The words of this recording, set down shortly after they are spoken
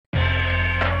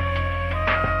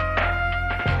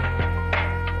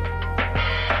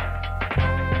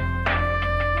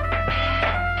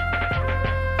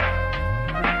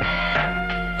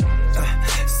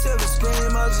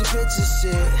bitches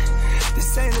shit.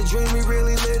 This ain't a dream, we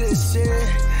really live this shit.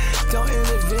 Don't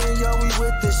intervene, yo, we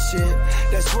with this shit.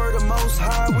 That's where the most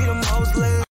high, we the most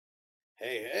lit.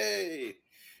 Hey.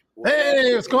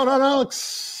 Hey, what's going on,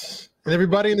 Alex? And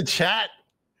everybody in the chat.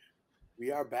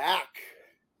 We are back.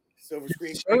 Silver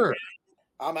Screen. Sure.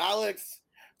 I'm Alex.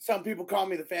 Some people call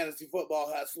me the fantasy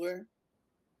football hustler.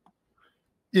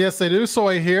 Yes, they do. So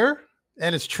I hear,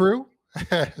 and it's true.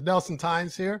 Nelson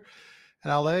Tynes here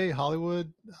in LA,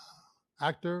 Hollywood,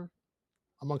 actor,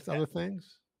 amongst other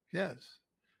things. Yes.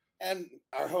 And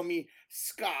our homie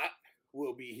Scott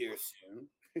will be here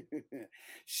soon.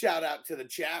 Shout out to the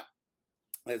chat.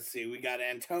 Let's see. We got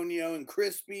Antonio and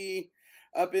Crispy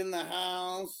up in the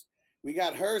house. We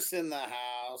got Hearst in the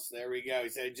house. There we go. He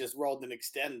said he just rolled an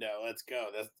extendo. Let's go.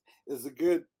 This is a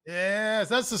good. Yes,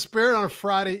 that's the spirit on a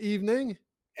Friday evening.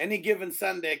 Any given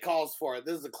Sunday calls for it.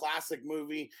 This is a classic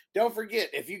movie. Don't forget,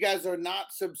 if you guys are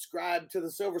not subscribed to the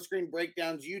Silver Screen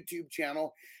Breakdowns YouTube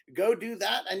channel, go do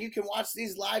that, and you can watch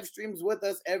these live streams with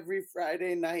us every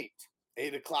Friday night,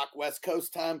 8 o'clock West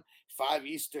Coast time, 5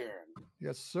 Eastern.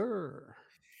 Yes, sir.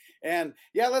 And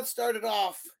yeah, let's start it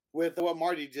off with what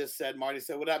Marty just said. Marty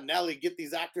said, "What up, Nelly? Get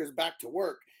these actors back to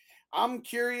work." I'm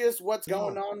curious what's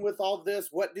going on with all this.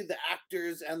 What do the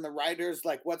actors and the writers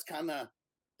like? What's kind of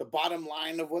the bottom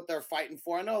line of what they're fighting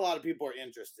for? I know a lot of people are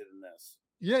interested in this.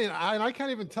 Yeah, and I can't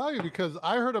even tell you because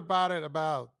I heard about it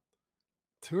about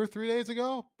 2 or 3 days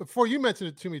ago before you mentioned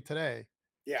it to me today.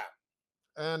 Yeah.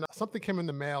 And something came in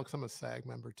the mail because I'm a SAG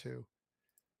member too.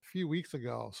 Few weeks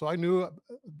ago, so I knew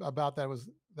about that it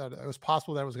was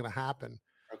possible that it was going to happen.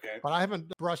 Okay, but I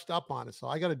haven't brushed up on it, so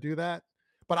I got to do that.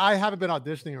 But I haven't been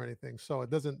auditioning or anything, so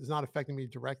it's not affecting me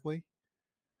directly.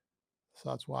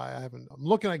 So that's why I haven't. I'm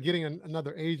looking at getting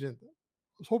another agent.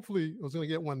 Hopefully, I was going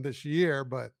to get one this year,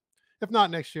 but if not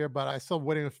next year. But I still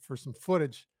waiting for some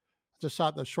footage. I just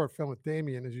shot the short film with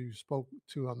Damien, as you spoke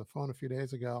to on the phone a few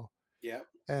days ago. Yeah.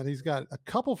 And he's got a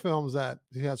couple films that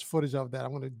he has footage of that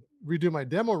I'm going to redo my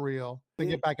demo reel to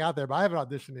get back out there. But I haven't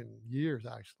auditioned in years,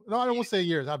 actually. No, I don't want to say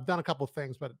years. I've done a couple of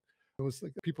things, but it was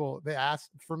like people, they asked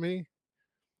for me.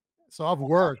 So I've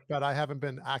worked, but I haven't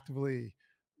been actively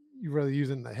really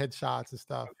using the headshots and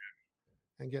stuff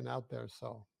and getting out there.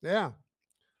 So, yeah.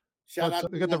 Shout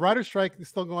out. We got the writer's strike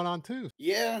still going on, too.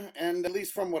 Yeah, and at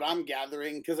least from what I'm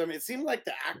gathering, because, I mean, it seemed like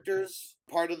the actors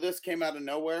part of this came out of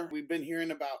nowhere. We've been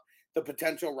hearing about the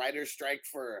potential writer's strike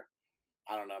for,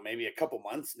 I don't know, maybe a couple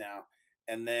months now.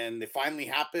 And then it finally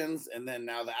happens. And then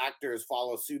now the actors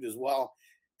follow suit as well.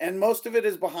 And most of it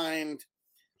is behind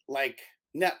like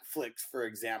Netflix, for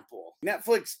example.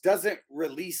 Netflix doesn't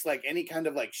release like any kind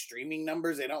of like streaming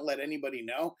numbers. They don't let anybody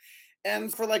know.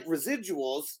 And for like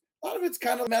residuals, a lot of it's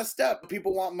kind of messed up.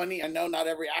 People want money. I know not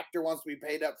every actor wants to be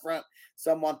paid up front.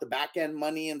 Some want the back end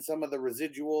money and some of the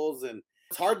residuals. And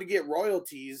it's hard to get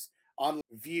royalties on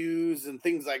views and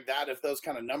things like that if those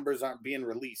kind of numbers aren't being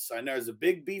released. So I know there's a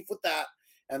big beef with that,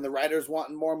 and the writers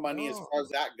wanting more money as far as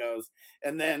that goes.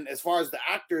 And then as far as the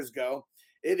actors go,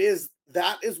 it is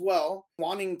that as well,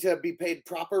 wanting to be paid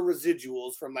proper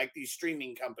residuals from like these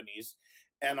streaming companies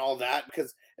and all that.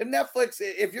 Because in Netflix,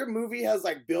 if your movie has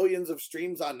like billions of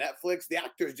streams on Netflix, the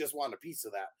actors just want a piece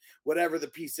of that, whatever the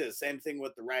piece is. Same thing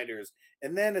with the writers.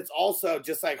 And then it's also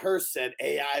just like Hearst said,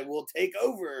 AI will take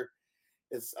over.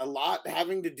 It's a lot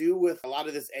having to do with a lot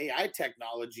of this AI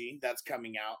technology that's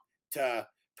coming out to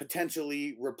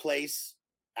potentially replace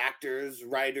actors,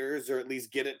 writers, or at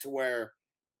least get it to where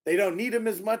they don't need them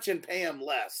as much and pay them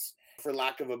less, for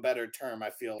lack of a better term, I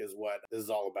feel is what this is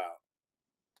all about.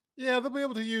 Yeah, they'll be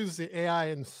able to use the AI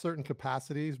in certain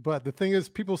capacities, but the thing is,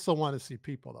 people still want to see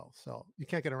people, though, so you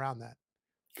can't get around that.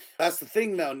 That's the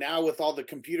thing, though. Now with all the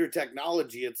computer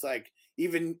technology, it's like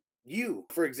even you,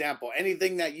 for example,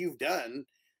 anything that you've done,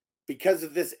 because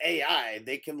of this AI,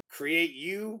 they can create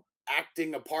you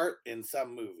acting a part in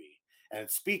some movie. And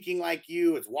it's speaking like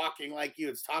you, it's walking like you,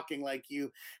 it's talking like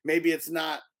you. Maybe it's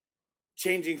not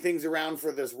changing things around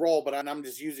for this role, but I'm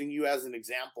just using you as an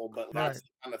example. But that's the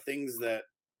kind of things that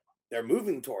they're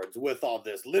moving towards with all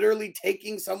this. Literally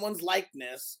taking someone's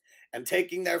likeness and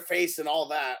taking their face and all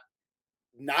that,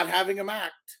 not having them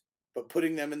act, but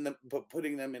putting them in a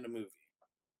movie.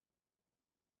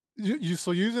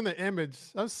 So using the image,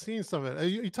 I've seen some of it. Are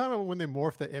you talking about when they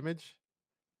morph the image?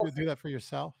 You do that for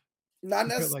yourself? Not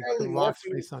necessarily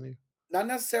morphing face on you. Not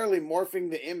necessarily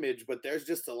morphing the image, but there's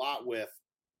just a lot with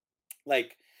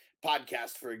like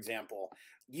podcasts, for example.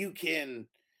 You can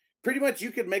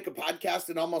you could make a podcast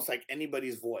in almost like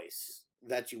anybody's voice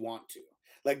that you want to.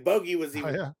 Like Bogey was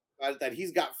even that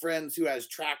he's got friends who has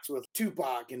tracks with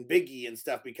Tupac and Biggie and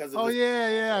stuff because of I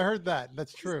heard that.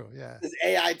 That's true. Yeah. This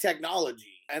AI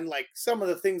technology. And like some of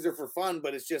the things are for fun,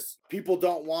 but it's just people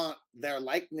don't want their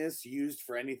likeness used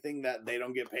for anything that they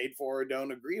don't get paid for or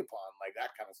don't agree upon, like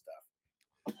that kind of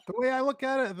stuff. The way I look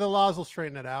at it, the laws will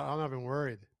straighten it out. I'm not even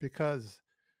worried because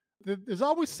there's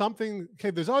always something.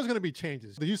 Okay, there's always going to be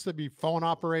changes. There used to be phone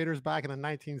operators back in the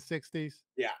 1960s.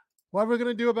 Yeah. What are we going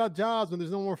to do about jobs when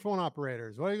there's no more phone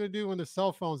operators? What are you going to do when there's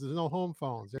cell phones? There's no home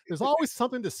phones. There's always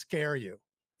something to scare you.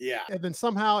 Yeah. And then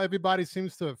somehow everybody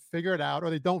seems to figure it out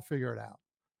or they don't figure it out.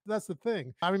 That's the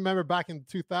thing. I remember back in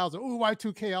 2000,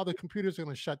 Y2K, all the computers are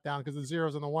going to shut down because the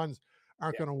zeros and the ones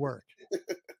aren't going to work.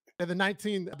 And then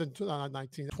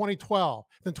 2012,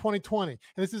 then 2020.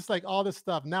 And it's just like all this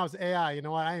stuff. Now it's AI. You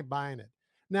know what? I ain't buying it.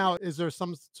 Now, is there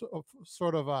some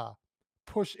sort of a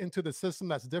push into the system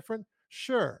that's different?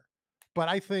 Sure. But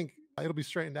I think it'll be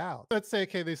straightened out. Let's say,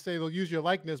 okay, they say they'll use your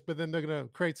likeness, but then they're going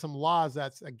to create some laws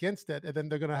that's against it. And then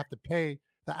they're going to have to pay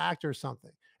the actor something.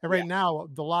 And right now,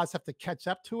 the laws have to catch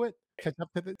up to it, catch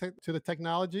up to the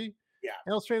technology. Yeah.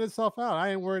 It'll straighten itself out.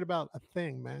 I ain't worried about a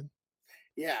thing, man.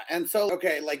 Yeah. And so,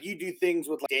 okay, like you do things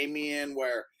with like Damien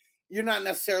where you're not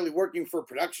necessarily working for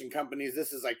production companies.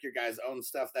 This is like your guys' own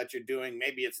stuff that you're doing.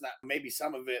 Maybe it's not, maybe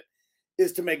some of it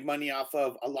is to make money off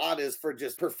of. A lot is for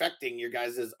just perfecting your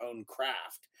guys' own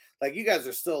craft. Like you guys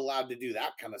are still allowed to do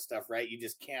that kind of stuff, right? You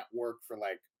just can't work for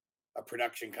like a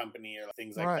production company or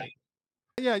things like that.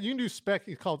 Yeah, you can do spec.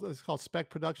 It's called spec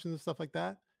productions and stuff like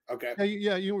that. Okay.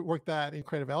 Yeah, you work that in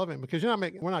Creative Element because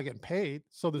we're not getting paid,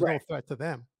 so there's no threat to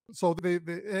them. So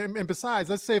and besides,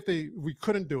 let's say if we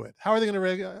couldn't do it, how are they going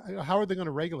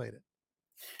to regulate it?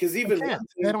 Because even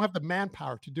they don't have the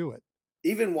manpower to do it.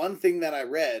 Even one thing that I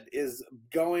read is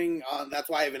going on. That's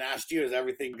why I even asked you, is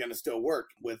everything going to still work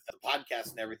with the podcast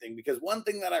and everything? Because one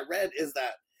thing that I read is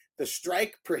that the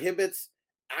strike prohibits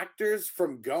actors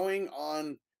from going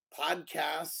on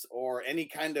podcasts or any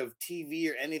kind of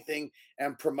TV or anything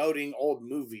and promoting old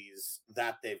movies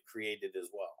that they've created as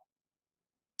well.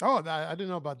 Oh, I didn't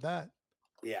know about that.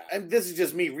 Yeah, and this is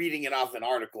just me reading it off an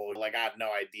article. Like, I have no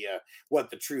idea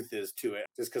what the truth is to it.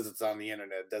 Just because it's on the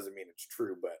internet doesn't mean it's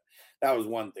true, but that was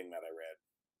one thing that I read.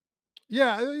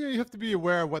 Yeah, you have to be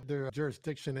aware of what their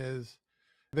jurisdiction is.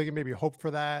 They can maybe hope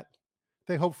for that.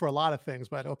 They hope for a lot of things,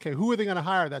 but okay, who are they going to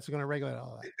hire that's going to regulate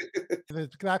all that?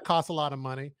 That costs a lot of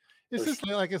money. It's just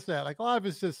like I said, like a lot of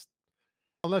it's just,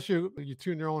 unless you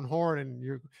tune your own horn,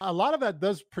 and a lot of that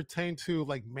does pertain to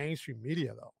like mainstream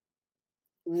media though.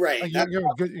 Right. Like you're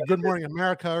Good Morning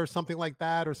America or something like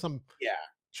that, or some Yeah.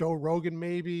 Joe Rogan,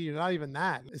 maybe. You're not even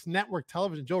that. It's network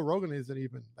television. Joe Rogan isn't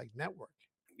even like network.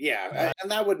 Yeah,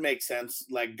 and that would make sense,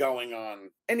 like going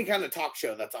on any kind of talk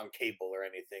show that's on cable or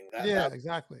anything.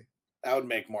 Exactly. That would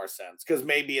make more sense because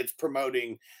maybe it's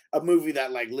promoting a movie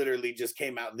that like literally just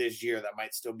came out this year that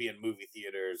might still be in movie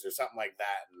theaters or something like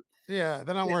that. And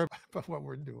they're not worried about what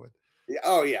we're doing. Yeah,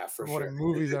 oh yeah, for sure.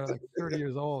 Movies that are like 30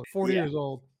 years old, 40 years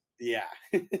old. Yeah.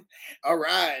 All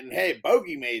right. And hey,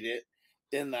 Bogey made it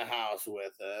in the house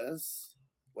with us.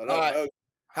 What up, Bogey?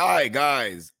 Hi,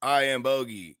 guys. I am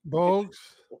Bogey. Bogues.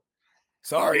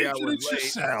 Sorry I was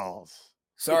late.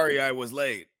 Sorry I was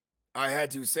late. I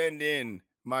had to send in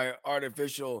my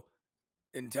artificial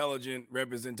intelligent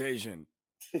representation.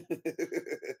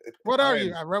 What are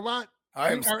you, a robot?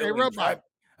 I am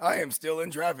still in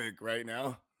traffic right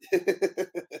now.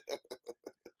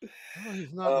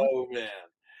 He's not. Oh, man.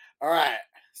 All right.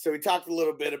 So we talked a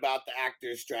little bit about the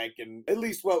actors strike and at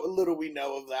least what little we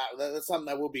know of that. That's something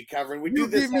that we'll be covering. We do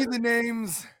this. Give me the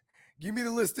names. Give me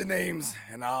the list of names,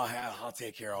 and I'll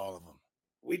take care of all of them.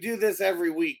 We do this every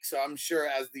week, so I'm sure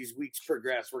as these weeks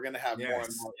progress, we're going to have more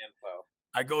and more info.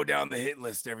 I go down the hit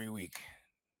list every week.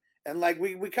 And like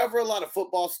we cover a lot of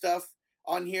football stuff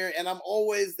on here, and I'm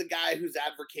always the guy who's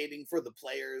advocating for the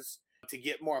players to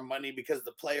get more money because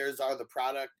the players are the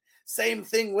product. Same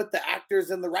thing with the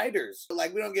actors and the writers.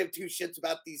 Like, we don't give two shits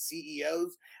about these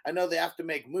CEOs. I know they have to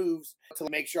make moves to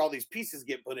make sure all these pieces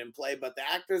get put in play, but the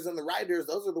actors and the writers,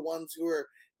 those are the ones who are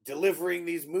delivering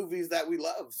these movies that we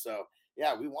love. So,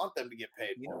 yeah, we want them to get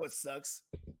paid. You know what sucks?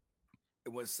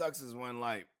 What sucks is when,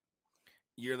 like,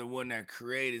 you're the one that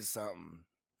created something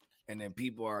and then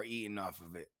people are eating off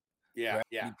of it. Yeah, right?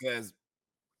 yeah. Because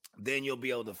then you'll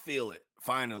be able to feel it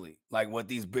finally, like what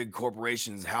these big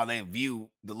corporations, how they view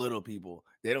the little people.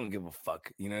 They don't give a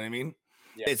fuck. You know what I mean?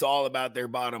 Yeah. It's all about their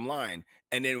bottom line.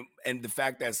 And the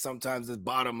fact that sometimes this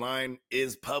bottom line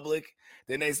is public,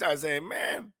 then they start saying,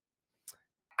 man,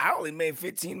 I only made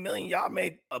 15 million. Y'all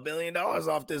made $1 billion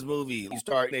off this movie.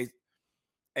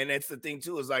 And that's the thing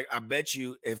too, is like, I bet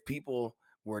you if people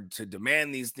were to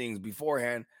demand these things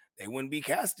beforehand, they wouldn't be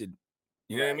casted.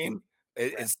 You know what I mean?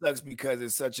 It sucks because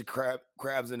it's such a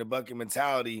crabs in the bucket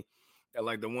mentality And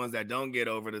like the ones that don't get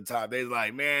over the top, they're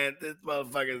like, man, this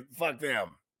motherfucker, fuck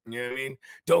them. You know what I mean?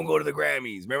 Don't go to the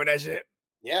Grammys. Remember that shit?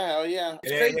 Yeah, hell yeah. And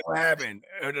then what happened?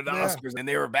 Or the Yeah. Oscars, and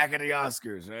they were back at the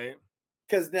Oscars, right?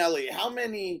 Because Nelly, how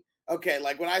many? Okay,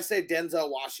 like when I say Denzel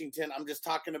Washington, I'm just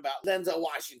talking about Denzel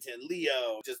Washington,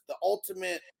 Leo, just the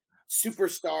ultimate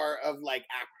superstar of like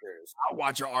actors. I'll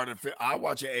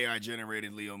watch an AI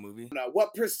generated Leo movie. Now,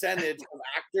 what percentage of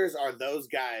actors are those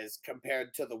guys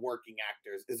compared to the working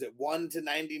actors? Is it 1 to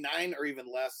 99 or even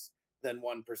less than 1%,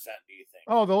 do you think?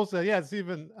 Oh, those yeah, it's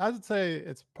even I would say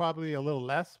it's probably a little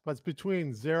less, but it's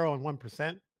between 0 and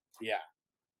 1%. Yeah.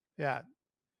 Yeah.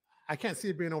 I can't see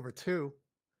it being over 2.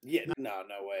 Yeah, no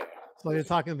way. So you're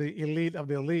talking the elite of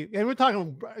the elite, and we're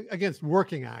talking against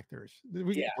working actors.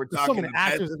 Yeah. We're There's so talking many the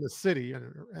best- actors in the city and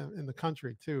in the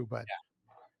country too, but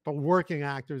working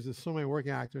actors, there's so many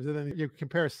working actors, and then you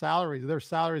compare salaries. Their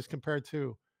salaries compared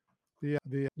to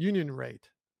the union rate,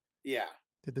 Yeah.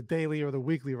 to the daily or the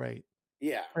weekly rate.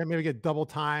 Yeah. Or maybe get double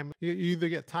time. You either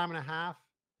get time and a half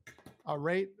a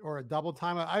rate or a double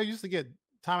time. I used to get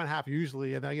time and a half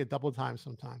usually, and then I get double time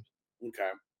sometimes.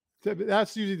 Okay. So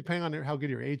that's usually depending on how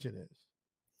good your agent is.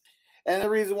 And the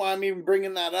reason why I'm even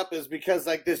bringing that up is because,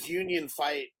 like, this union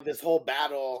fight, this whole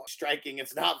battle striking,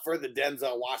 it's not for the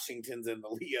Denzel Washingtons and the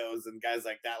Leos and guys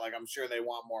like that. Like, I'm sure they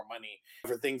want more money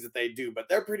for things that they do, but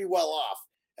they're pretty well off.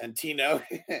 And Tino,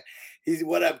 he's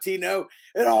what up, Tino?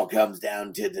 It all comes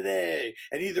down to today.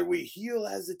 And either we heal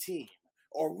as a team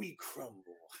or we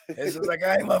crumble. It's just like,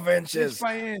 I love inches. Inch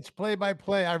by inch, play by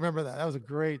play. I remember that. That was a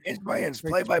great Inch by inch,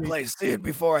 great play by speech. play. See it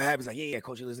before it happens. Like, yeah,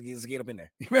 coach, let's get up in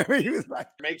there. Remember, he was like,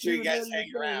 Make sure you guys hang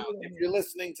around. If you're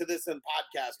listening to this in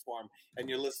podcast form and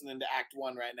you're listening to Act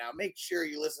 1 right now, make sure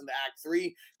you listen to Act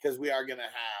 3 because we are going to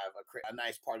have a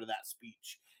nice part of that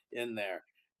speech in there.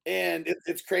 And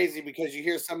it's crazy because you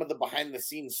hear some of the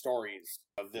behind-the-scenes stories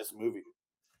of this movie.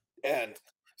 And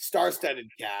star-studded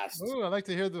cast. Ooh, I'd like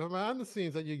to hear the behind the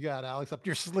scenes that you got, Alex, up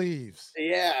your sleeves.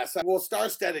 Yeah, so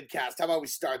star-studded cast. How about we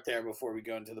start there before we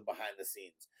go into the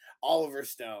behind-the-scenes? Oliver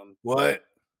Stone. what?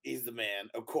 He's the man,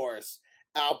 of course.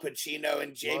 Al Pacino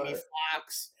and Jamie What?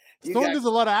 Foxx. You Stone got- does a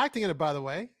lot of acting in it, by the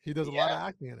way. He does a lot of Yeah.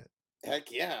 acting in it.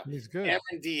 Heck yeah. He's good.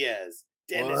 Cameron Diaz,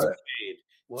 Dennis What? Quaid,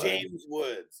 What? James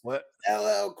Woods, What?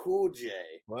 LL Cool J.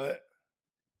 What?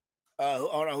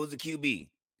 Hold on, who's the QB?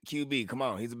 QB, come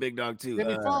on, he's a big dog too.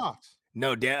 Jamie Foxx. No,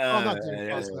 not Jamie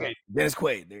Foxx, no. Dennis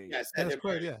Quaid. There you go. Yes, Dennis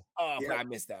Quaid, yeah. Oh, Yeah. I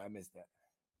missed that.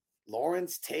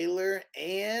 Lawrence Taylor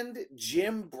and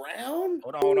Jim Brown.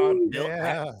 Hold on.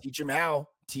 Yeah. Teach them how.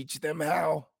 Teach them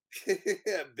how.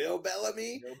 Bill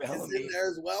Bellamy Bill is Bellamy. in there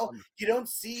as well. You don't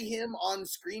see him on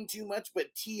screen too much,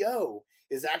 but T.O.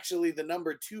 is actually the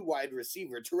number 2 wide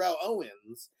receiver. Terrell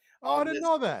Owens. Oh, I on didn't this-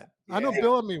 know that. I know Yeah.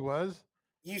 Bellamy was.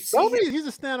 You see Bellamy, him, he's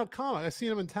a stand-up comic. I've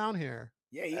seen him in town here.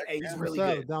 Yeah, Heck he's yeah. really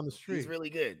Outside, good. down the street. He's really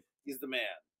good. he's the man.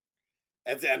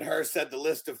 And her said the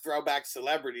list of throwback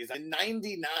celebrities. In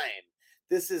 99,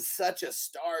 this is such a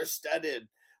star-studded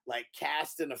like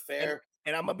cast and affair.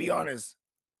 And I'm gonna be honest,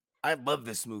 I love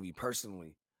this movie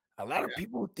personally. A lot of Yeah.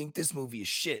 people think this movie is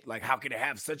shit. Like, how could it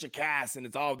have such a cast and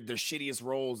it's all their shittiest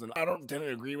roles? And I don't tend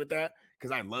to agree with that because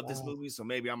I love this Wow. movie. So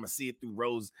maybe I'm gonna see it through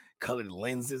rose-colored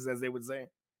lenses, as they would say.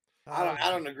 I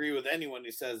don't agree with anyone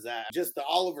who says that. Just the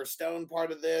Oliver Stone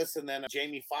part of this, and then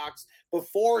Jamie Foxx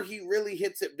before he really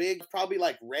hits it big, probably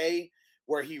like Ray,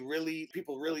 where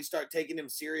people really start taking him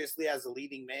seriously as a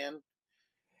leading man.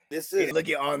 This is Look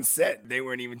at on set, they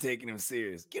weren't even taking him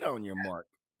serious. Get on your mark.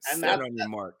 And Set that's- on your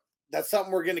mark. that's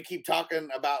something we're gonna keep talking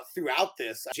about throughout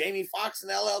this. Jamie Foxx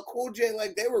and LL Cool J,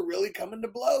 like they were really coming to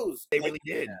blows. They Like, really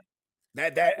did.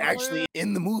 That Oh, actually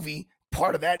in the movie,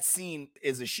 part of that scene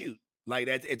is a shoot. Like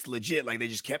that, it's legit. Like they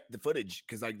just kept the footage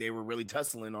because like they were really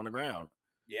tussling on the ground.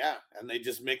 Yeah, and they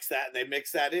just mix that. They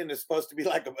mix that in. It's supposed to be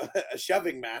like a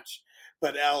shoving match,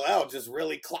 but LL just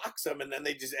really clocks them, and then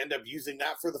they just end up using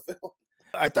that for the film.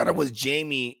 I thought it was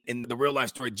Jamie in the real life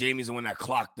story. Jamie's the one that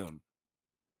clocked them.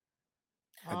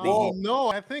 I think Oh, no,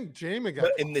 I think Jamie got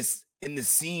But in the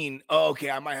scene, oh, okay,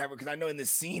 I might have it because I know in the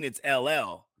scene it's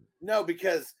LL. No,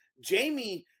 because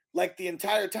Jamie, like the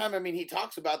entire time, I mean, he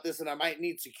talks about this, and I might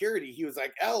need security. He was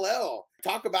like, "LL,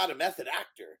 talk about a method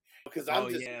actor." Because I'm Oh,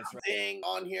 just yeah, that's right. saying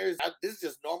on here, this is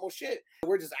just normal shit.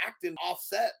 We're just acting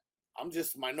offset. I'm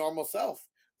just my normal self.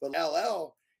 But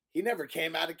LL, he never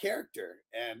came out of character,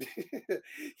 and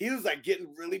he was like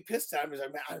getting really pissed at him. He's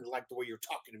like, "Man, I didn't like the way you're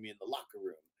talking to me in the locker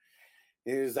room."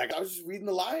 He was like, I was just reading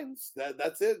the lines.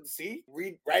 That's it. See,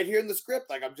 read right here in the script.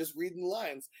 Like I'm just reading the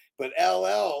lines. But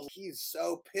LL, he's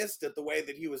so pissed at the way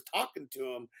that he was talking to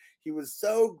him. He was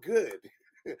so good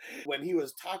when he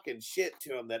was talking shit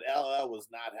to him that LL was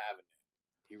not having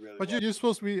it. He really But was. you're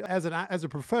supposed to be as a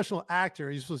professional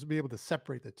actor. You're supposed to be able to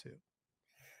separate the two.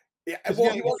 Yeah, 'Cause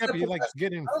well, he you wasn't can't a be like professional.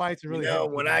 getting in fights and You really know,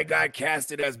 hitting when people. I got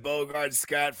casted as Bogart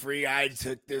scot-free, I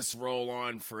took this role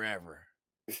on forever.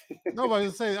 No, but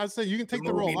I'd say you can The take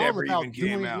the role movie on never without even came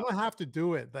doing. You out. don't have to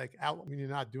do it like out when you're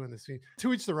not doing the scene.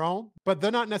 To each their own, but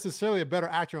they're not necessarily a better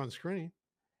actor on screen.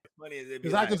 Funny as it'd be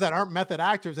There's like, actors that aren't method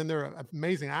actors and they're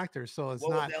amazing actors. So it's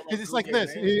what was not. LL It's Cool like J's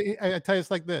this. name? I tell you,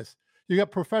 it's like this. You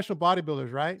got professional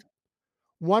bodybuilders, right?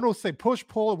 One will say push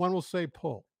pull, and one will say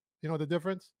pull. You know the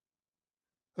difference?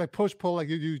 Like push pull, like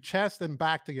you do chest and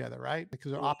back together, right?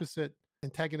 Because they're Mhm. opposite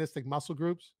antagonistic muscle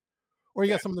groups. Or you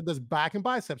Okay. got someone that does back and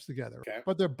biceps together. Okay.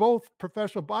 But they're both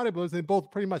professional bodybuilders. They both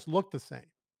pretty much look the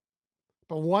same.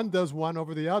 But one does one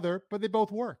over the other, but they both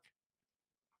work.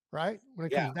 Right? When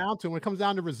it Yeah. comes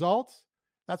down to results,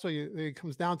 that's what it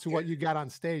comes down to what you got on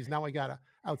stage, not what you got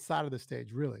outside of the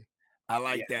stage, really. I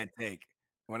like that take.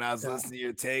 When I was Yeah. listening to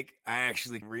your take, I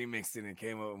actually remixed it and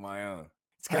came up with my own.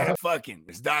 It's kind of fucking.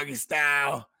 It's doggy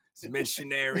style. It's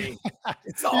missionary.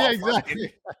 It's all Yeah, fucking.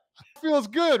 exactly. Feels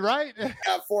good, right?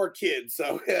 Got 4 kids,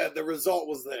 so yeah, the result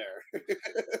was there.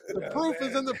 The proof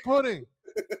is in the pudding.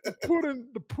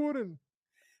 The pudding.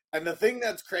 And the thing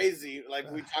that's crazy,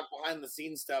 like we talk behind the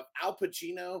scenes stuff, Al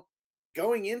Pacino,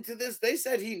 going into this, they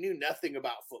said he knew nothing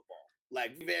about football.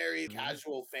 Like very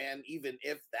casual fan, even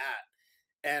if that.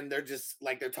 And they're just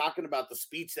like they're talking about the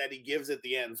speech that he gives at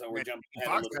the end. So we're jumping ahead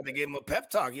a Fox little had to bit. give him a pep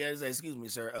talk. Yeah, he's like, excuse me,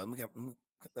 sir.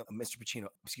 Mr. Pacino,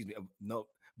 excuse me. No,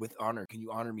 with honor, can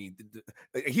you honor me?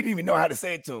 He didn't even know how to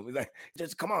say it to him. He's like,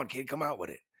 just come on, kid, come out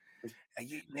with it.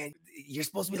 Man, you're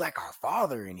supposed to be like our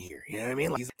father in here. You know what I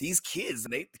mean? Like these kids,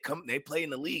 they play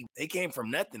in the league. They came from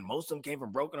nothing. Most of them came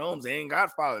from broken homes. They ain't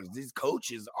got fathers. These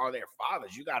coaches are their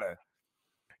fathers. You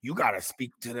gotta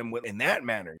speak to them in that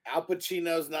manner. Al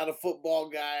Pacino's not a football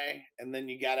guy. And then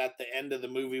you got at the end of the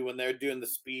movie when they're doing the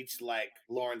speech, like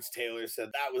Lawrence Taylor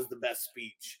said, that was the best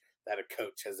speech that a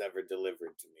coach has ever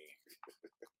delivered to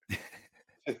me.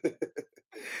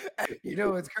 You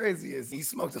know what's crazy is he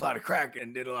smoked a lot of crack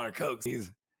and did a lot of coke.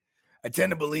 I tend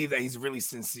to believe that he's really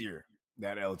sincere,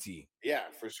 that LT. Yeah,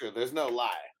 for sure. There's no lie.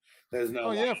 There's no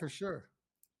lie. Yeah, for sure.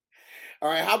 All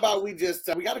right, how about we just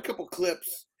we got a couple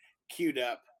clips queued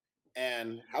up.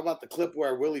 And how about the clip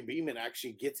where Willie Beeman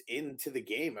actually gets into the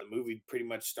game? A movie pretty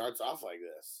much starts off like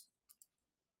this.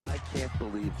 I can't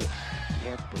believe it.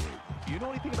 Can't believe it. Do you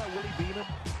know anything about Willie Beeman?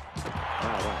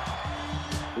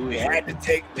 They had to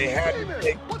take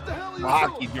What the hell are you the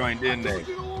hockey doing? joint, didn't I they? told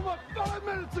you to warm up 5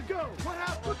 minutes ago. What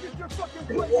happened? Look at your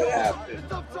fucking What plate. happened?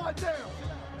 It's upside down.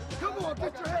 Come on,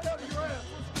 get your head out of your ass.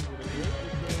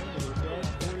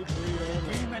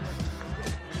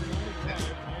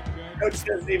 Coach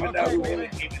doesn't even know who Willie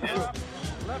Beeman is.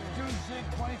 Left goose zig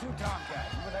 22 Tomcat.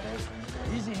 You know what that is?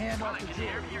 Easy hand off the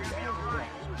jig.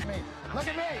 Look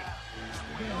at me.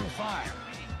 You're gonna do fine.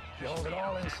 You hold it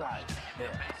all inside.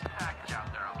 There.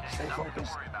 Stay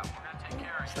focused.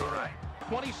 Stay there.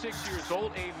 26 years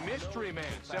old, a mystery man.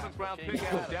 7th round pick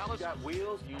out of Dallas.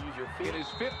 Wheels, you use your feet. In his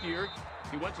 5th year,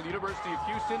 he went to the University of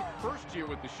Houston. First year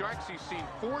with the Sharks, he's seen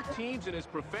 4 teams in his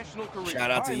professional career. Shout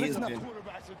out to Listen up. Houston.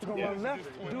 Go on left,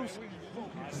 deuce,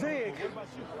 zig,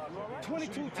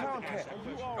 22 Tomcat.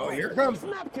 Oh, here it comes.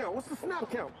 Snap count. What's the snap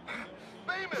count?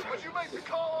 Beeman, would you make the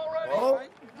call already? Oh,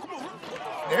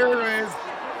 there it is.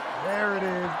 There it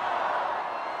is.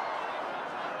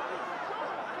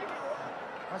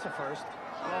 That's a first.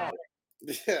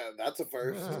 Yeah, that's a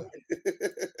first.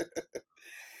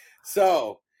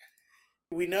 So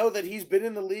we know that he's been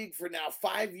in the league for now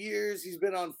 5 years. He's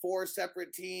been on 4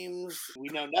 separate teams. We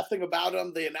know nothing about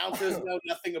him. The announcers know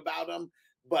nothing about him.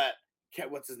 But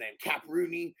what's his name? Cap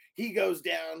Rooney. He goes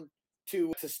down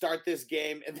to start this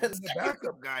game, and then The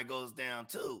backup guy goes down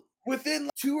too. within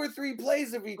 2 or 3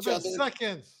 plays of each Within other,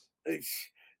 seconds.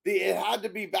 it had to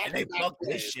be back And they to back fucked this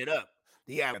plays. shit up.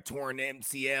 He had a torn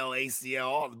MCL, ACL,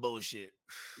 all the bullshit.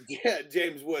 Yeah,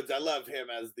 James Woods. I love him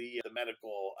as the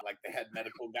medical, like the head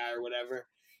medical guy or whatever.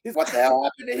 What the hell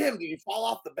happened to him? Did he fall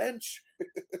off the bench?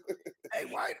 Hey,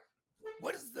 why?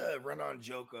 What is the run-on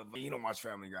joke of? You don't watch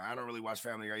Family Guy. I don't really watch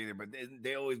Family Guy either, but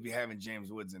they always be having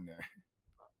James Woods in there.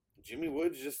 Jimmy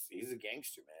Woods, he's a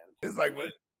gangster, man. It's like, what?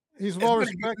 He's It's well been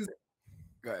a good- respected.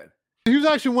 Go ahead. He was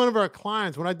actually one of our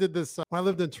clients when I did this. When I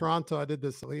lived in Toronto, I did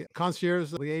this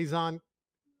concierge liaison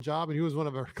job, and he was one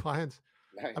of our clients.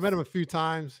 Nice. I met him a few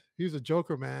times. He was a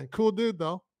joker, man. Cool dude,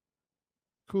 though.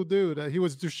 Cool dude. He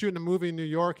was just shooting a movie in New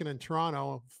York and in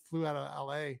Toronto. Flew out of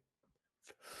LA.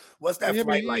 What's that He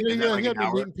flight like? Is that like had an me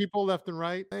hour? meeting people left and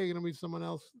right. Hey, you gonna meet someone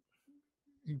else?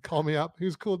 He called me up. He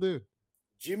was a cool dude.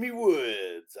 Jimmy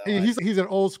Woods. He's an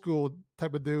old school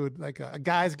type of dude, like a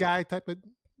guy's guy type of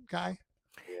guy.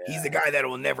 He's the guy that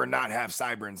will never not have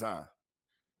sideburns, huh?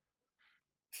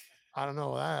 I don't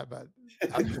know that, but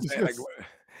I'm just saying, like,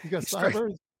 he got he's straight-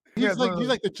 sideburns. Yeah, He's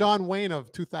like the John Wayne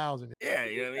of 2000. yeah,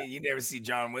 you know what I mean? You never see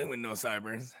John Wayne with no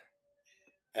sideburns.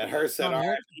 And her said, Tom Hanks?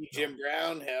 R.I.P. Jim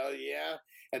Brown. Hell yeah.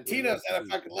 And Tino said, I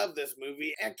fucking love this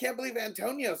movie. And I can't believe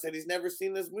Antonio said he's never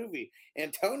seen this movie.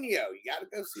 Antonio, you got to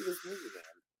go see this movie, man.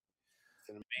 It's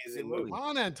an amazing movie. Come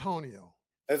on, Antonio.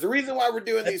 There's a reason why we're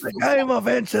doing these. Game of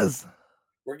inches.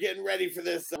 We're getting ready for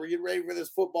this. We're getting ready for this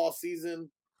football season.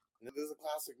 And this is a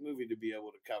classic movie to be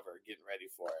able to cover. Getting ready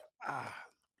for it.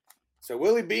 So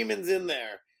Willie Beeman's in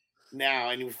there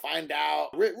now, and you find out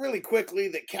really quickly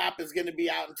that Cap is going to be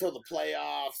out until the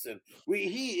playoffs, and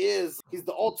he's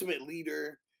the ultimate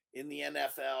leader in the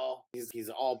NFL. He's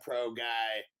an all-pro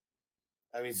guy.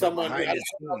 I mean, I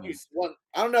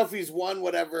don't know if he's won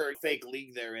whatever fake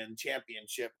league they're in,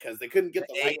 championship, because they couldn't get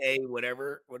the AA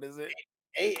whatever. What is it?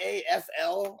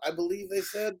 AAFL, I believe they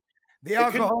said. The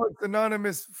Alcoholics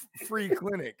Anonymous Free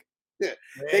Clinic.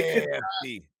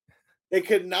 They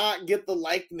could not get the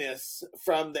likeness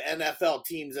from the NFL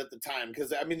teams at the time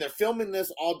because, I mean, they're filming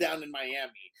this all down in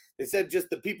Miami. They said just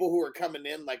the people who were coming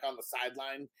in, like on the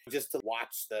sideline, just to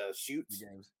watch the shoots.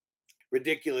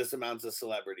 Ridiculous amounts of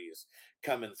celebrities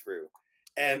coming through.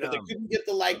 But they couldn't get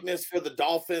the likeness for the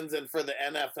Dolphins and for the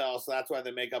NFL, so that's why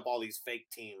they make up all these fake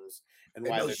teams and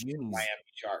why they're Miami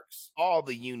Sharks. All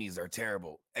the unis are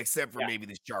terrible, except for maybe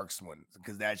the Sharks one,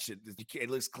 because that shit, it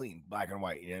looks clean, black and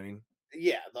white. You know what I mean?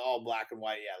 Yeah, the all black and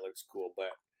white. Yeah, it looks cool.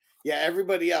 But yeah,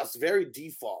 everybody else, very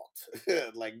default.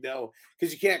 Like, no,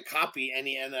 because you can't copy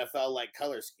any NFL like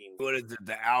color scheme. What is it?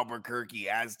 The Albuquerque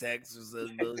Aztecs or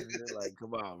something? Like,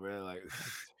 come on, man. Like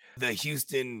the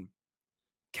Houston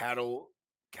Cattlers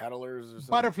or something.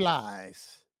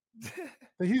 Butterflies.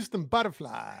 The Houston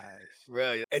Butterflies.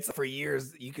 Really? It's for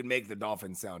years you can make the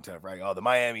Dolphins sound tough, right? Oh, the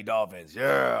Miami Dolphins.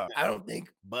 Yeah. I don't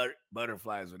think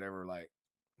butterflies would ever like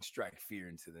strike fear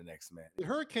into the next man. The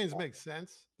Hurricanes make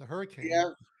sense. The Hurricanes.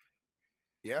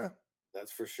 Yeah.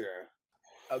 That's for sure.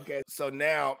 Okay. So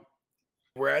now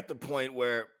we're at the point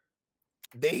where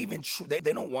they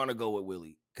don't want to go with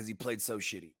Willie because he played so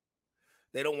shitty.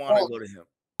 They don't want to go to him.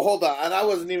 Hold on, and I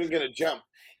wasn't even going to jump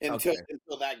until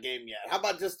that game yet. How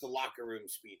about just the locker room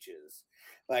speeches?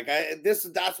 Like that's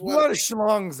what a lot of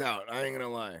schlongs out. I ain't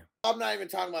gonna lie. I'm not even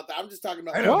talking about that. I'm just talking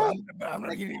about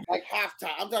like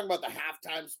halftime. I'm talking about the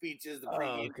halftime speeches, the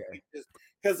pregame speeches,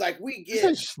 because like we get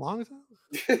schlongs out.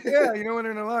 Yeah, you know when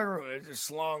they're in the locker room, it just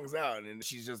schlongs out, and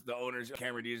she's just the owner's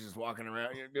Cameron Diaz just walking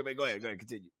around. Go ahead,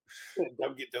 continue.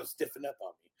 Don't stiffen up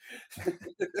on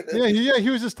me. He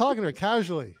was just talking to her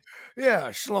casually. Yeah,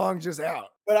 schlong just out.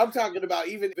 But I'm talking about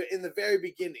even in the very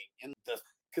beginning, and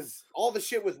because all the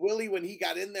shit with Willie when he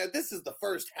got in there, this is the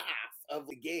first half of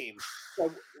the game.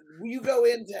 So when you go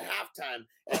into halftime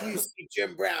and you see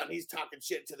Jim Brown, he's talking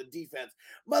shit to the defense.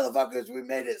 Motherfuckers, we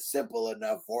made it simple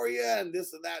enough for you, and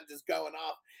this and that just going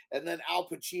off. And then Al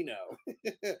Pacino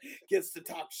gets to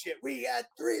talk shit. We had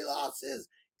 3 losses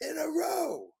in a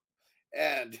row.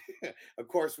 And of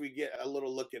course, we get a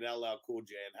little look at LL Cool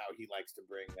J and how he likes to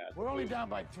bring that. We're only down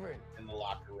by 3 in the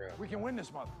locker room. We can win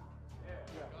this month.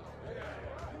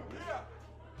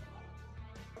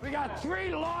 We got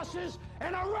 3 losses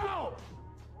in a row.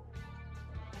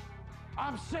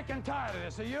 I'm sick and tired of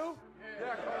this. Are you?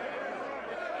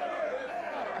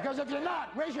 Because if you're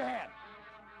not, raise your hand.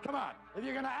 Come on. If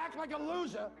you're gonna act like a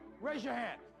loser, raise your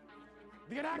hand.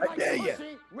 If you're gonna act like a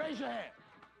pussy, raise your hand.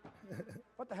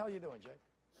 What the hell are you doing, Jake?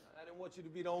 I didn't want you to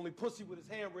be the only pussy with his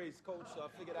hand raised, Coach, so I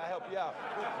figured I'd help you out.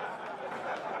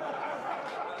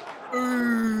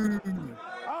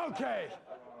 Okay,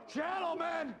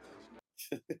 gentlemen.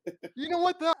 You know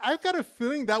what, though? I've got a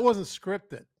feeling that wasn't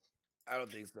scripted. I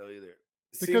don't think so either.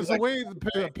 Because the way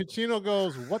Pacino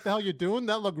goes, what the hell you doing?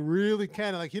 That looked really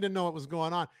kind of like he didn't know what was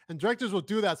going on. And directors will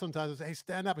do that sometimes. Say, hey,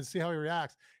 stand up and see how he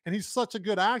reacts. And he's such a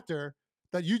good actor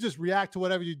that you just react to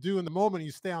whatever you do in the moment and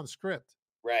you stay on script.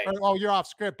 Right. Or, you're off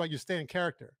script, but you stay in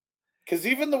character. Because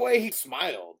even the way he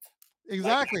smiled.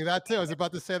 Exactly, that too. I was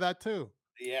about to say that too.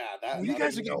 Yeah. You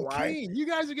guys are getting keen. You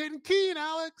guys are getting keen,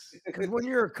 Alex. Because when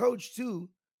you're a coach too,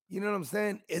 you know what I'm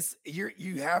saying?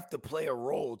 You have to play a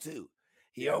role too.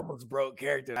 He almost broke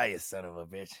character. You son of a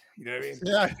bitch. You know what I mean?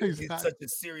 Yeah, exactly. It's such a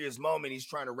serious moment. He's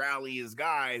trying to rally his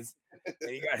guys, and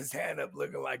he got his hand up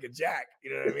looking like a jack.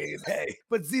 You know what I mean? Hey,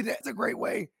 but see, that's a great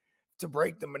way to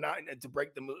break the monotony, to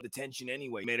break the tension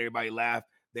anyway. Made everybody laugh.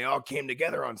 They all came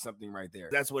together on something right there.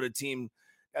 That's what a team,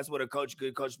 that's what a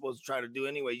good coach is supposed to try to do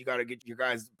anyway. You got to get your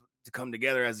guys to come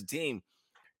together as a team.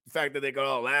 The fact that they could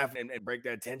all laugh and break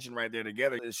that tension right there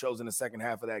together, it shows in the second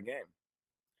half of that game.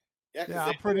 Yeah,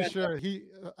 I'm pretty sure he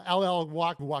LL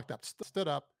walked up, stood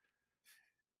up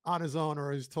on his own,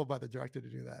 or he's told by the director to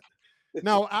do that.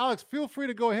 Now, Alex, feel free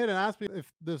to go ahead and ask me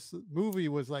if this movie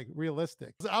was like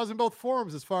realistic. I was in both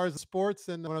forums as far as sports,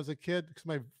 and when I was a kid,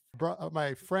 because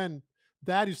my friend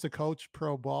dad used to coach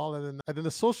pro ball, and then the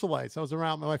socialites. I was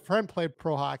around. My friend played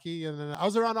pro hockey, and then I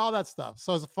was around all that stuff.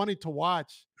 So it's funny to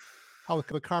watch how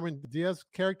the Carmen Diaz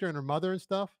character and her mother and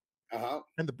stuff.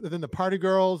 And then the party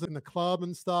girls in the club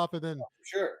and stuff, and then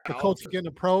the coach getting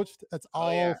approached. That's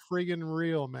all friggin'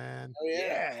 real, man.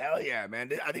 Yeah, hell yeah,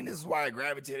 man. I think this is why I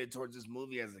gravitated towards this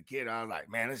movie as a kid. I was like,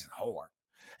 man, this is hard.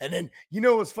 And then, you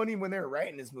know what's funny? When they were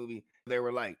writing this movie, they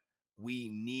were like, we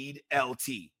need LT.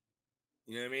 You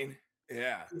know what I mean?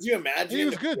 Yeah. Could you imagine? He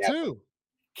was good too.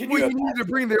 You need to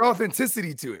bring their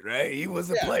authenticity to it, right? He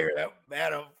was a player that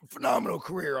had a phenomenal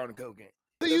career on cocaine.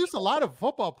 They used a lot of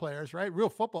football players, right? Real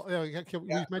football.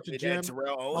 We mentioned Jim,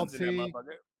 Terrell Owens, and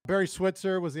Barry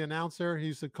Switzer was the announcer. He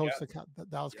used to coach the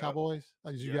Dallas Cowboys,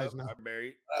 as you guys know.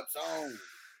 Barry.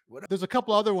 There's a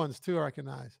couple other ones too I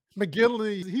recognize.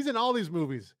 McGinley, he's in all these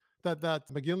movies. That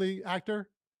McGinley actor.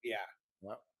 Yeah.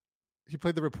 He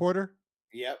played the reporter.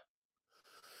 Yep.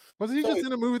 Wasn't he just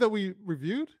in a movie that we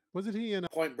reviewed? Wasn't he in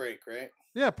Point Break, right?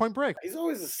 Yeah, Point Break. He's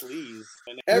always a sleaze.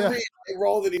 And every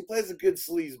role that he plays a good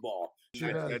sleaze ball.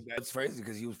 That's crazy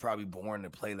because he was probably born to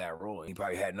play that role. He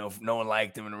probably had no one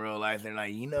liked him in real life. They're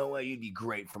like, you know what, you'd be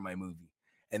great for my movie.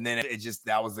 And then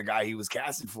that was the guy he was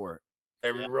casted for.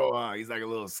 Every role, he's like a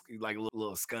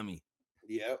little scummy.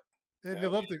 Yep. And they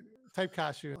love to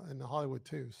typecast you in Hollywood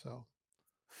too. So,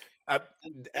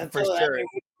 for sure.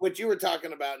 What you were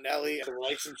talking about, Nelly, the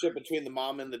relationship between the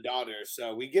mom and the daughter.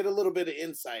 So we get a little bit of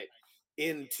insight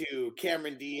into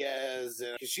Cameron Diaz,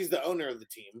 because she's the owner of the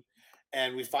team.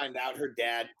 And we find out her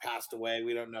dad passed away.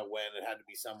 We don't know when. It had to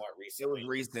be somewhat recent. It was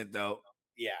recent, though.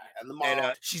 Yeah, and the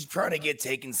mom, she's trying to get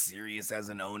taken serious as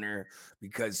an owner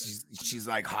because she's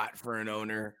like hot for an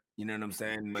owner. You know what I'm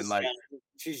saying? But like,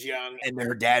 she's young, and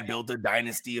her dad built a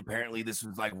dynasty. Apparently, this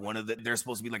was like they're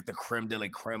supposed to be like the creme de la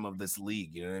creme of this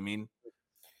league. You know what I mean?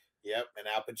 Yep, and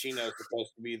Al Pacino is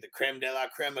supposed to be the creme de la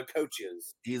creme of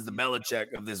coaches. He's the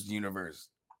Belichick of this universe,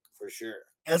 for sure.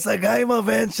 It's a game of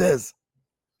inches.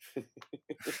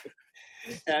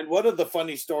 And one of the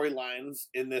funny storylines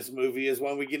in this movie is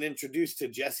when we get introduced to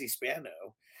Jessie Spano,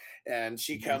 and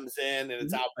she comes in, and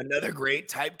it's out. Another great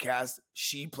typecast.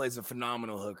 She plays a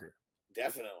phenomenal hooker.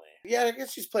 Definitely. Yeah, I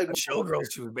guess she's played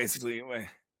Showgirls. She was basically anyway.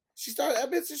 She started. I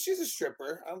mean, she's a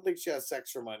stripper. I don't think she has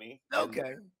sex for money.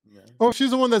 Okay. Oh,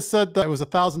 she's the one that said that it was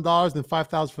 $1,000 and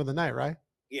 $5,000 for the night, right?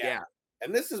 Yeah.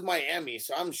 And this is Miami,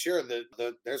 so I'm sure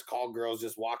that there's call girls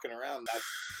just walking around. That's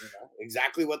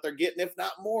exactly what they're getting, if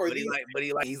not more. But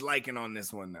he's liking on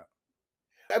this one though.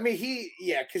 I mean,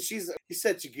 because he's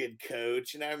such a good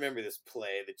coach, and I remember this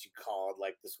play that you called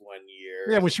like this one year.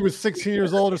 Yeah, when she was 16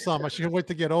 years old or something. She can wait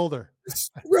to get older.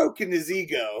 Stroking his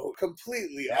ego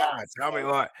completely. Yeah, tell me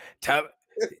what.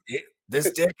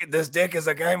 This dick is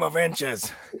a game of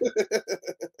inches.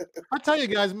 I tell you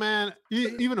guys, man.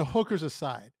 Even the hookers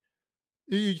aside.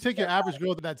 You take your average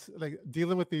girl that's like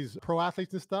dealing with these pro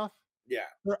athletes and stuff. Yeah.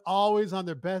 They're always on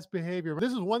their best behavior.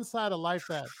 This is one side of life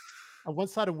one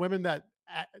side of women that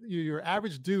your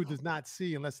average dude does not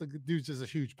see unless the dude's just a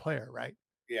huge player, right?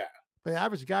 Yeah. But the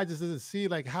average guy just doesn't see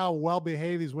like how well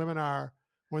behaved these women are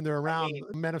when they're around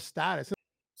men of status.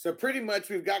 So pretty much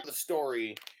we've got the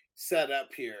story set up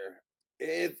here.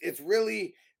 It's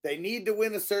really, they need to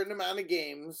win a certain amount of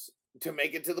games to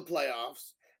make it to the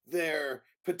playoffs. They're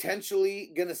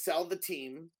potentially going to sell the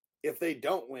team if they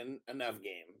don't win enough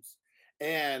games.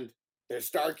 And their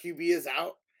star QB is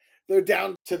out. They're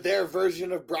down to their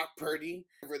version of Brock Purdy,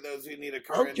 for those who need a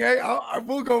current. Okay, I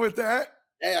will go with that.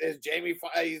 Yeah, it's Jamie.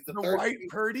 He's the third white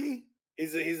Purdy.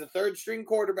 He's a third string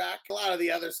quarterback. A lot of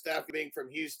the other stuff, being from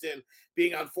Houston,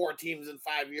 being on 4 teams in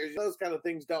 5 years, those kind of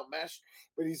things don't mesh.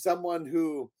 But he's someone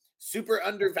who super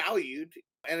undervalued,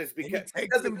 and it's because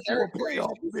of character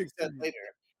issues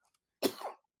later.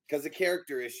 Because of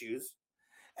character issues.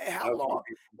 Hey, how long?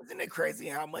 Isn't it crazy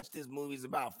how much this movie's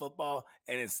about football,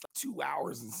 and it's 2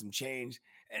 hours and some change,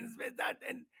 and it's not,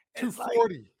 and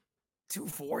 240. Like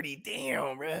 240,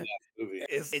 damn, bro.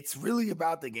 It's really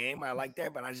about the game. I like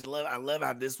that, but I love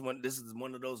how this is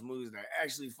one of those movies that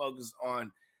actually focus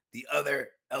on the other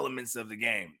elements of the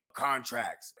game.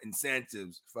 Contracts,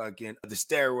 incentives, fucking the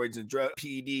steroids and drug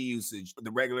PED usage,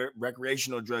 the regular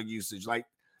recreational drug usage, like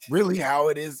really how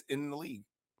it is in the league.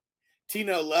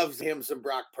 Tino loves him some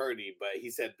Brock Purdy, but he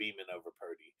said Beeman over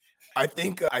Purdy. I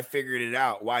think I figured it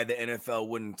out why the NFL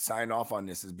wouldn't sign off on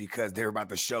this is because they're about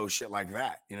to show shit like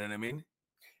that. You know what I mean?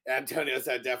 Antonio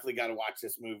said, definitely got to watch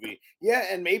this movie. Yeah,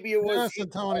 and maybe it was Yes,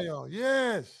 Antonio.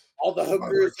 Yes. all the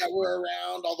hookers that were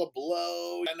around, all the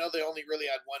blow. I know they only really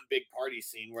had one big party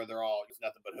scene where they're all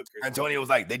nothing but hookers. Antonio was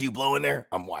like, they do blow in there?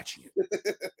 I'm watching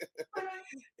it.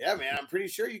 Yeah, man, I'm pretty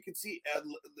sure you could see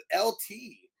LT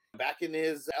back in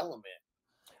his element.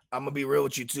 I'm going to be real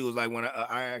with you, too. It's like when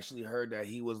I actually heard that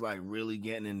he was like really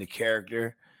getting into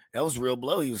character. That was real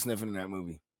blow he was sniffing in that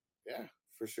movie. Yeah,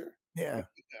 for sure. Yeah.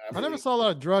 I never saw a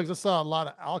lot of drugs. I saw a lot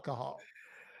of alcohol.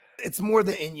 It's more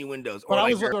the innuendos. But I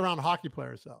was around hockey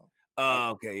players, though. Oh,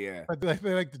 okay, yeah. But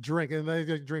they like to drink, and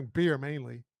they drink beer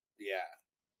mainly. Yeah.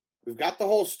 We've got the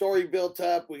whole story built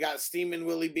up. We got Steamin'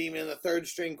 Willie Beeman, the third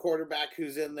string quarterback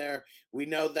who's in there. We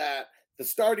know that the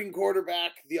starting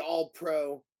quarterback, the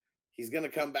all-pro, he's going to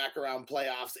come back around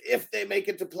playoffs if they make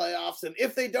it to playoffs. And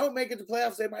if they don't make it to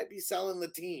playoffs, they might be selling the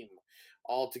team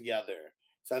altogether.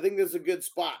 So I think this is a good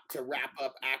spot to wrap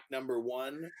up act number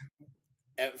 1.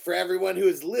 And for everyone who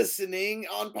is listening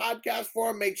on podcast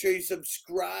form, make sure you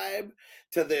subscribe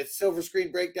to the Silver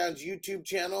Screen Breakdowns YouTube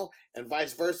channel, and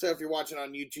vice versa. If you're watching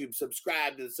on YouTube,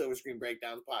 subscribe to the Silver Screen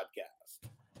Breakdowns podcast.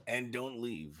 And don't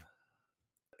leave.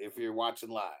 If you're watching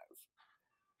live.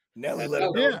 Nelly, let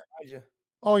him know. Yeah.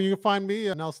 Oh, you can find me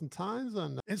at Nelson Times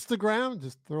on Instagram.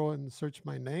 Just throw in search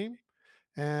my name.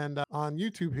 And on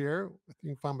YouTube here, you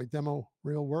can find my demo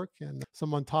reel work and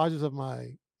some montages of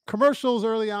my commercials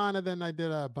early on. And then I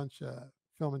did a bunch of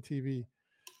film and TV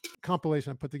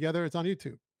compilation I put together. It's on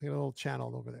YouTube. I got a little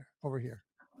channel over here.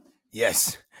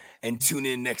 Yes. And tune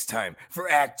in next time for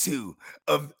Act 2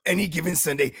 of Any Given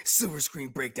Sunday Silver Screen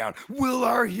Breakdown. Will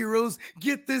our heroes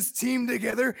get this team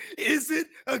together? Is it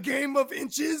a game of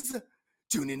inches?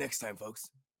 Tune in next time, folks.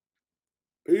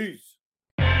 Peace.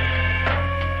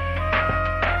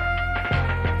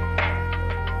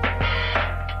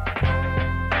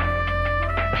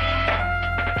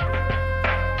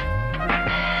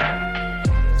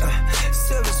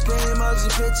 Silver screen, emoji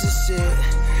picture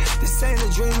shit. This ain't a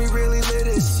dream, we really live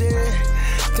this shit.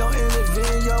 Don't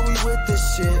intervene, yo, we with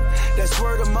this shit. That's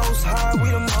where the most high, we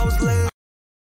the most lit.